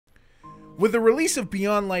With the release of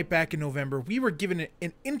Beyond Light back in November, we were given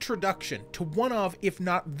an introduction to one of, if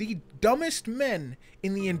not the dumbest men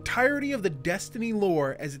in the entirety of the Destiny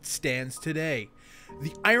lore as it stands today.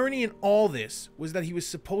 The irony in all this was that he was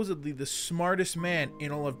supposedly the smartest man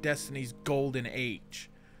in all of Destiny's golden age.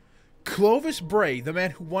 Clovis Bray, the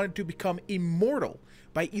man who wanted to become immortal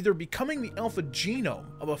by either becoming the alpha genome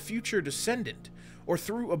of a future descendant or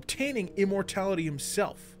through obtaining immortality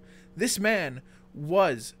himself. This man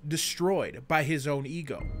was destroyed by his own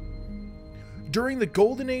ego. During the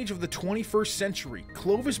golden age of the 21st century,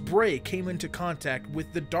 Clovis Bray came into contact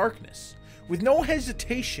with the darkness. With no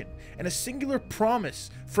hesitation and a singular promise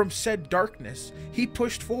from said darkness, he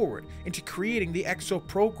pushed forward into creating the Exo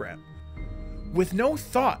program. With no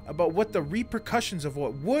thought about what the repercussions of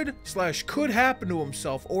what would/could happen to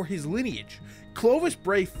himself or his lineage, Clovis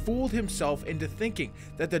Bray fooled himself into thinking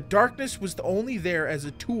that the darkness was only there as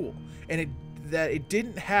a tool and that it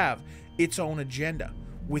didn't have its own agenda.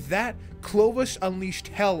 With that, Clovis unleashed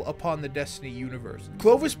hell upon the Destiny universe.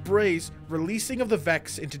 Clovis Bray's releasing of the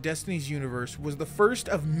Vex into Destiny's universe was the first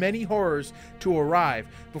of many horrors to arrive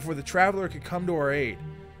before the Traveler could come to our aid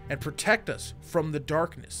and protect us from the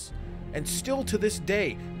darkness, and still to this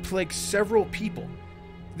day plagues several people.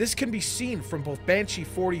 This can be seen from both Banshee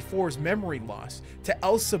 44's memory loss to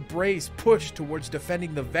Elsa Bray's push towards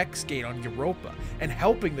defending the Vex Gate on Europa and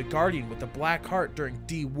helping the Guardian with the Black Heart during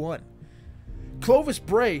D1. Clovis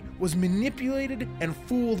Bray was manipulated and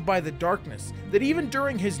fooled by the darkness, that even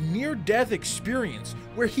during his near-death experience,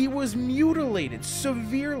 where he was mutilated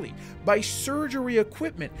severely by surgery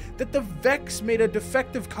equipment, that the Vex made a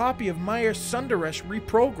defective copy of Maya Sundaresh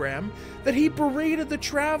reprogram, that he berated the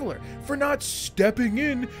Traveler for not stepping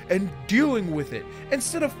in and dealing with it,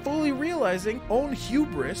 instead of fully realizing own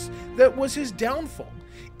hubris that was his downfall.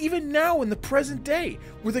 Even now in the present day,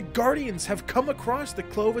 where the Guardians have come across the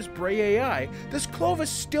Clovis Bray AI, does Clovis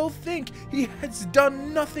still think he has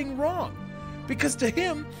done nothing wrong? Because to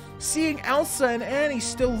him, seeing Elsa and Annie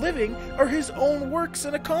still living are his own works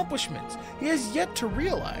and accomplishments. He has yet to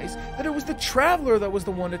realize that it was the Traveler that was the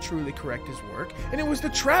one to truly correct his work, and it was the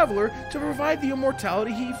Traveler to provide the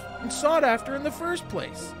immortality he sought after in the first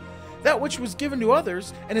place. That which was given to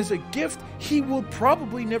others, and is a gift he will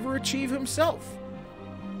probably never achieve himself.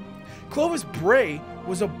 Clovis Bray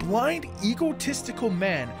was a blind, egotistical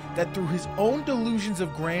man that through his own delusions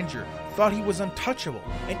of grandeur thought he was untouchable,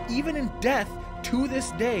 and even in death, to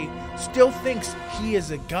this day, still thinks he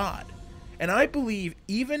is a god. And I believe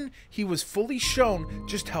even he was fully shown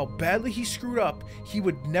just how badly he screwed up, he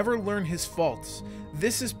would never learn his faults.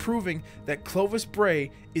 This is proving that Clovis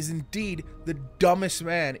Bray is indeed the dumbest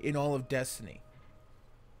man in all of Destiny.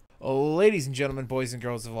 Ladies and gentlemen, boys and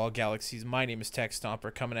girls of all galaxies, my name is Tech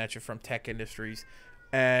Stomper, coming at you from Tech Industries,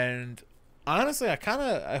 and honestly,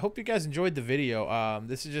 I hope you guys enjoyed the video.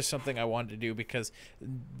 This is just something I wanted to do because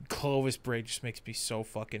Clovis Bray just makes me so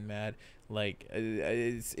fucking mad. Like,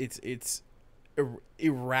 it's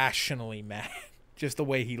irrationally mad, just the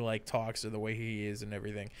way he like talks or the way he is and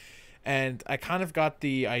everything. And I kind of got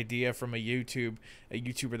the idea from a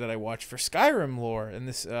YouTuber that I watched for Skyrim lore, and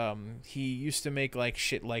this he used to make like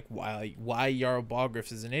shit like why Jarl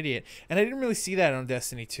Balgruuf is an idiot, and I didn't really see that on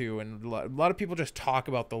Destiny 2. And a lot of people just talk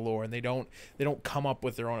about the lore, and they don't come up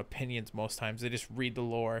with their own opinions most times. They just read the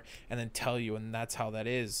lore and then tell you, and that's how that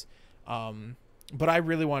is. But I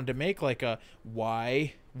really wanted to make like a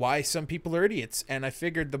why some people are idiots, and I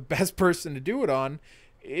figured the best person to do it on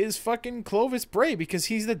is fucking Clovis Bray, because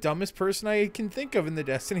he's the dumbest person I can think of in the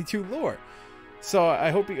Destiny 2 lore. So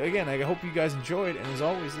I hope you guys enjoyed, and as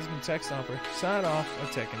always, this has been Tech Stomper, sign off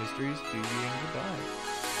of Tech Industries. GG and goodbye.